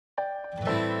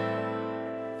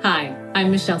Hi,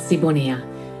 I'm Michelle Bonilla,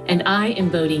 and I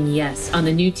am voting yes on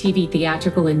the new TV,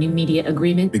 theatrical, and new media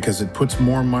agreement because it puts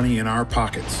more money in our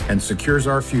pockets and secures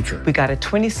our future. We got a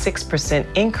 26%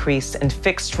 increase in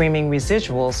fixed streaming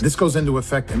residuals. This goes into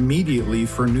effect immediately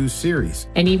for new series.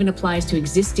 and even applies to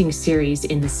existing series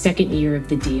in the second year of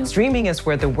the deal. Streaming is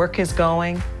where the work is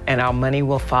going, and our money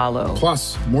will follow.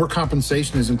 Plus, more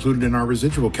compensation is included in our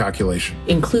residual calculation.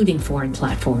 Including foreign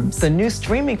platforms. The new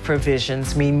streaming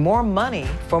provisions mean more money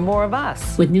for more of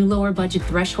us. With new lower budget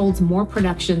thresholds, more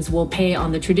productions will pay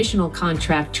on the traditional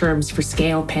contract terms for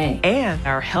scale pay. And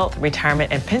our health,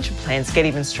 retirement, and pension plans get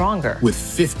even stronger. With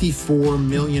 $54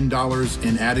 million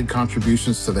in added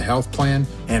contributions to the health plan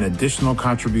and additional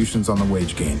contributions on the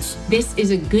wage gains. This is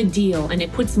a good deal, and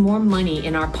it puts more money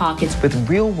in our pockets. With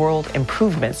real-world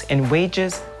improvements in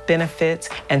wages, benefits,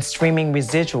 and streaming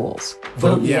residuals.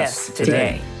 Vote yes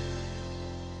today.